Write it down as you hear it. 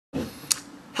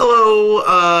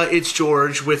Hello, it's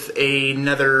George with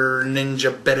another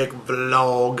ninja-betic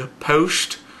vlog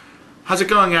post. How's it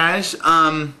going, guys?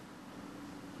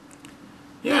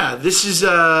 Yeah, this is,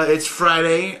 it's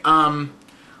Friday,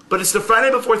 but it's the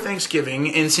Friday before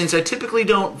Thanksgiving, and since I typically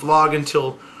don't vlog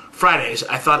until Fridays,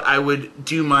 I thought I would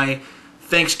do my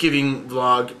Thanksgiving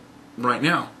vlog right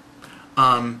now.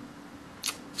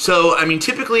 So, I mean,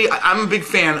 typically, I'm a big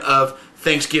fan of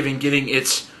Thanksgiving getting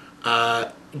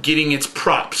its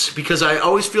props, because I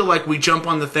always feel like we jump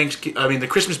on the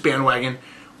Christmas bandwagon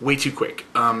way too quick.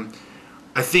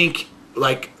 I think,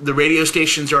 like, the radio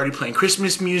stations are already playing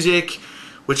Christmas music,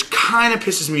 which kind of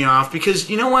pisses me off, because,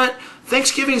 you know what?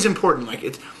 Thanksgiving's important.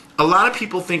 Like, a lot of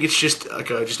people think it's just like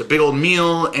just a big old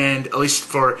meal, and at least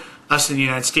for us in the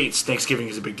United States, Thanksgiving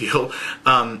is a big deal.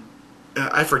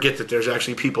 I forget that there's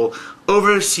actually people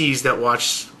overseas that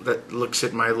looks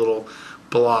at my little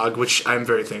blog, which I'm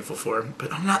very thankful for,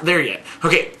 but I'm not there yet.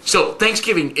 Okay, so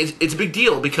Thanksgiving, it's a big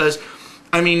deal because,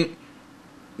 I mean,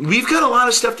 we've got a lot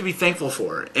of stuff to be thankful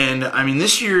for, and I mean,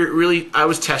 this year, really, I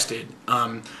was tested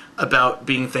about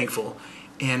being thankful,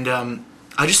 and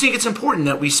I just think it's important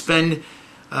that we spend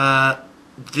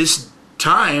this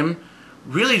time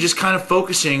really just kind of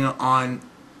focusing on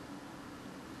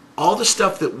all the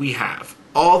stuff that we have,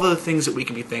 all the things that we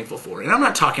can be thankful for. And I'm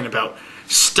not talking about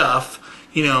stuff,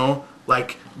 you know,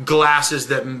 like glasses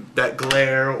that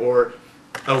glare, or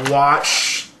a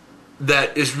watch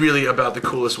that is really about the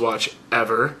coolest watch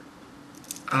ever.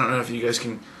 I don't know if you guys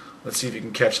can, let's see if you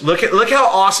can catch. Look how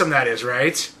awesome that is,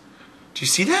 right? Do you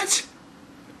see that?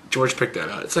 George picked that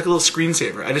out. It's like a little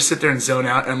screensaver. I just sit there and zone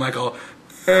out, and I'm like, I'll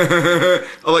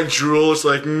like drool. It's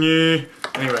like, nyeh.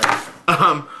 Anyway,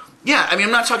 yeah, I mean,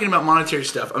 I'm not talking about monetary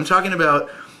stuff. I'm talking about,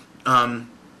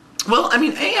 well, I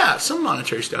mean, yeah, some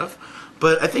monetary stuff,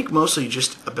 but I think mostly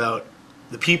just about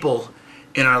the people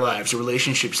in our lives, the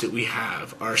relationships that we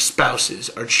have, our spouses,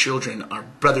 our children, our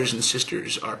brothers and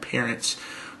sisters, our parents,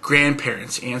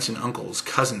 grandparents, aunts and uncles,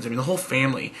 cousins, I mean, the whole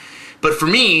family. But for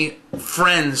me,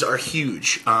 friends are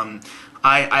huge.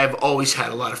 I've always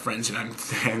had a lot of friends, and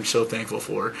I'm so thankful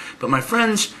for. But my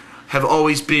friends have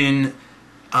always been,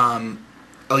 at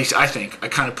least I think, I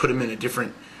kind of put them in a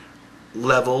different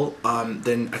level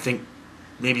than I think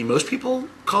maybe most people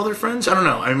call their friends. I don't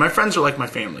know. I mean, my friends are like my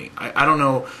family. I don't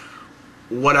know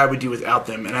what I would do without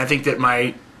them, and I think that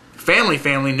my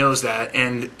family knows that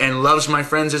and loves my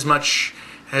friends as much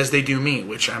as they do me,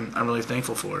 which I'm really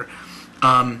thankful for.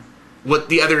 What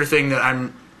the other thing that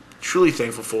I'm truly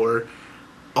thankful for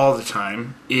all the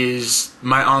time is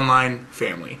my online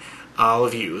family. All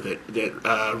of you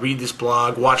that read this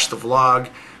blog, watch the vlog,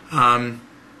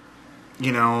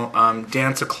 you know,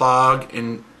 dance a clog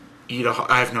and eat a.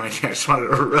 I have no idea. I just wanted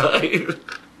to write.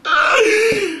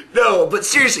 No, but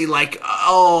seriously, like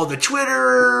all the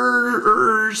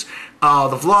Twitterers,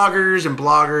 the vloggers and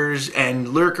bloggers and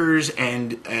lurkers,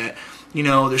 and you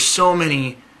know, there's so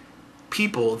many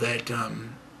people that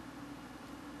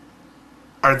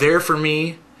are there for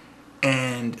me.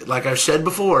 And like I've said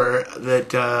before,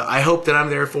 that I hope that I'm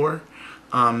there for.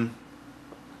 I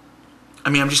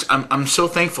mean, I'm so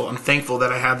thankful. I'm thankful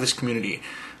that I have this community,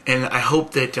 and I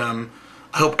hope that I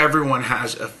hope everyone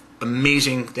has an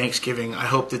amazing Thanksgiving. I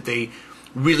hope that they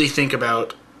really think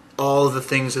about all of the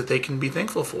things that they can be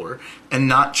thankful for, and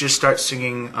not just start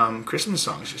singing Christmas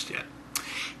songs just yet.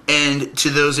 And to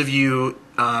those of you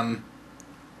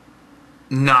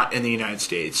not in the United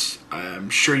States,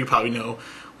 I'm sure you probably know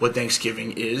what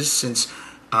Thanksgiving is, since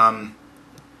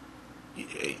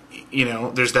you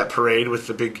know, there's that parade with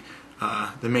the big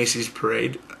the Macy's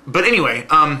parade. But anyway,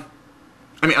 I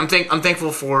mean, I'm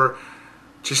thankful for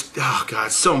just, oh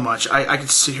God, so much. I could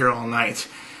sit here all night,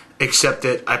 except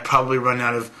that I probably run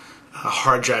out of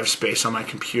hard drive space on my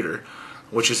computer,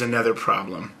 which is another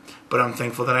problem. But I'm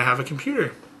thankful that I have a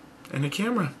computer and a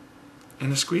camera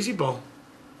and a squeezy ball,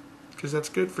 because that's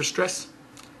good for stress.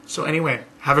 So anyway,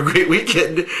 have a great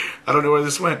weekend. I don't know where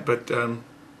this went, but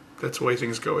that's the way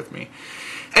things go with me.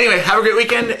 Anyway, have a great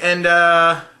weekend, and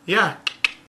yeah.